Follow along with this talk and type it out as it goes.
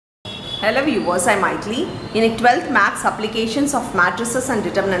Hello viewers, I am Maitli. In 12th Maths Applications of Matrices and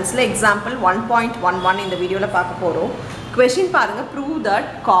Determinants example 1.11 in the video la paaka porom. Question parunga, prove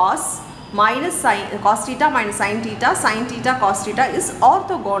that cos theta minus sin theta cos theta is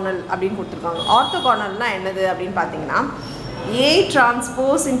orthogonal அப்படினு கொடுத்திருக்காங்க. Orthogonalனா என்னது அப்படினு பாத்தீங்கன்னா A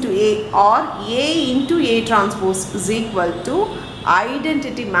transpose into A or A into A transpose is equal to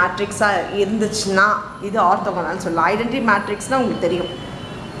identity matrix இருந்துச்சுனா இது orthogonal சொல்லலாம். Identity matrixனா உங்களுக்கு தெரியும்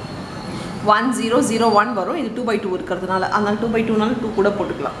 1 0 0 1 வரும். இது 2 by 2 இருக்கிறதுனால அதனால 2 by 2 னால 2 கூட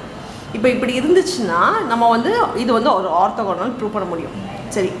போட்டுக்கலாம். இப்போ இப்படி இருந்துச்சுன்னா நம்ம வந்து இது வந்து ஒரு ஆர்த்தோகோனல் ப்ரூவ் பண்ண முடியும்.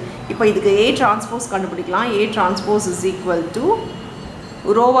 சரி, இப்போ இதுக்கு A டிரான்ஸ்போஸ் கண்டுபிடிக்கலாம். A transpose is equal to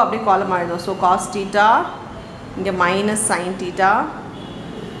ரோவை அப்படியே காலம் ஆயிடும். ஸோ காஸ் தீட்டா இங்கே minus sine theta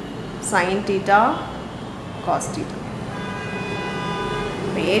cos theta.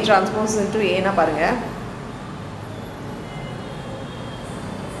 இப்போ A டிரான்ஸ்போஸ் இன்ட்டு ஏன்னா பாருங்கள்,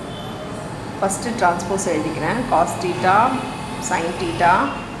 first transpose எழுதிக்கிறேன். cos theta sin theta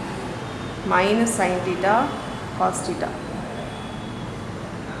minus sin theta cos theta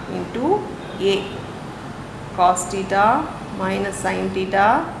into A cos theta minus sin theta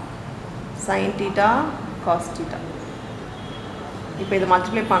cos theta. இப்போ இதை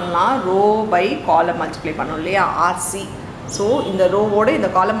multiply பண்ணலாம். Row by காலம் multiply பண்ணோம் இல்லையா, RC. ஸோ இந்த ரோவோட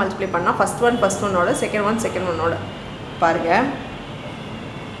இந்த காலம் மல்டிப்ளை பண்ணால் ஃபஸ்ட் ஒன்னோட செகண்ட் ஒன்னோட பாருங்கள்.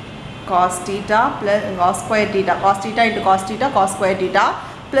 cos theta plus cos square theta, cos theta into cos theta cos square theta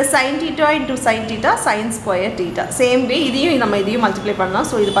plus sin theta into sin theta sin square theta. Same way இதையும் நம்ம இதையும் மல்டிப்ளை பண்ணலாம்.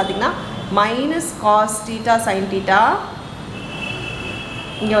 ஸோ இது பார்த்திங்கன்னா minus cos theta sin theta,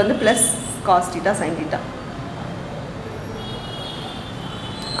 இங்கே வந்து plus cos theta sin theta.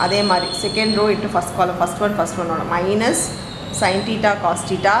 அதே மாதிரி செகண்ட் ரோ இன்ட்டு ஃபஸ்ட் காலம் ஃபஸ்ட் ஒன்னோட minus sin theta cos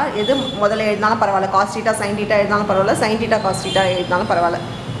theta. எது முதல்ல எழுதினாலும் பரவாயில்ல, cos theta sin theta எழுதினாலும் பரவாயில்ல, sin theta cos theta எழுதினாலும் பரவாயில்ல.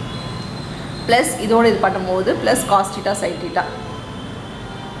 ப்ளஸ் இதோடு இது பண்ணும்போது plus cos theta sine theta.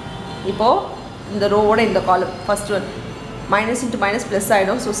 இப்போது இந்த ரோவோட இந்த காலம் first one minus into minus plus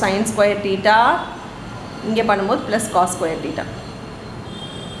ஆகிடும். ஸோ சைன் ஸ்கொயர் தீட்டா இங்கே பண்ணும்போது ப்ளஸ் காஸ் ஸ்கொயர் தீட்டா.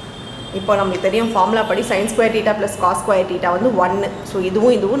 இப்போ நம்மளுக்கு தெரியும் ஃபார்முலா படி sine square theta plus cos square theta வந்து 1. ஸோ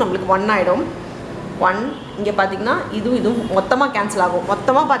இதுவும் நம்மளுக்கு 1 ஆகிடும். 1 இங்கே பார்த்திங்கன்னா இதுவும் மொத்தமாக கேன்சல் ஆகும்.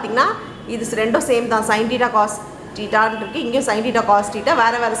 மொத்தமாக பார்த்திங்கன்னா இது ரெண்டும் சேம் தான். சைன் தீட்டா காஸ் தீட்டான்னு இருக்குது, இங்கேயும் சைன் தீட்டா காஸ் தீட்டா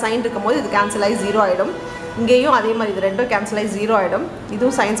வேறு சைன் இருக்கும் போது இது கேன்சல் ஆகி 0 ஆகிடும். இங்கேயும் அதே மாதிரி இது ரெண்டும் கேன்சல் ஆகி 0 ஆகிடும்.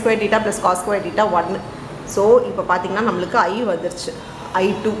 இதுவும் sine square theta plus cos square theta 1. So இப்போ பார்த்திங்கன்னா நம்மளுக்கு I வந்துருச்சு,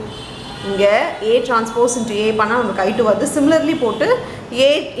 I2. இங்கே A டிரான்ஸ்போஸ் இன்ட்டு A பண்ணால் நமக்கு I2 வருது. சிமிலர்லி போட்டு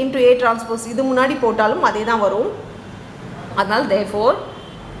A இன்ட்டு A டிரான்ஸ்போஸ் இது முன்னாடி போட்டாலும் அதே தான் வரும். அதனால் therefore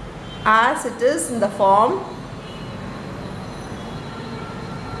as it is in the form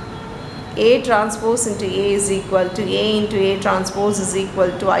A transpose into A is equal to A into A transpose is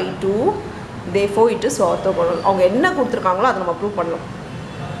equal to I2. Therefore it is orthogonal. அவங்க என்ன கொடுத்துருக்காங்களோ அதை நம்ம ப்ரூவ் பண்ணலாம்.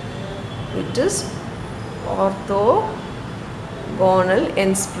 It is orthogonal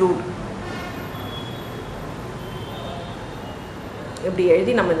hence proved. இப்படி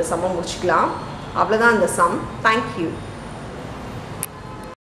எழுதி நம்ம இந்த சம்மை முடிச்சுக்கலாம். அவ்வளோதான் இந்த சம். தேங்க்யூ.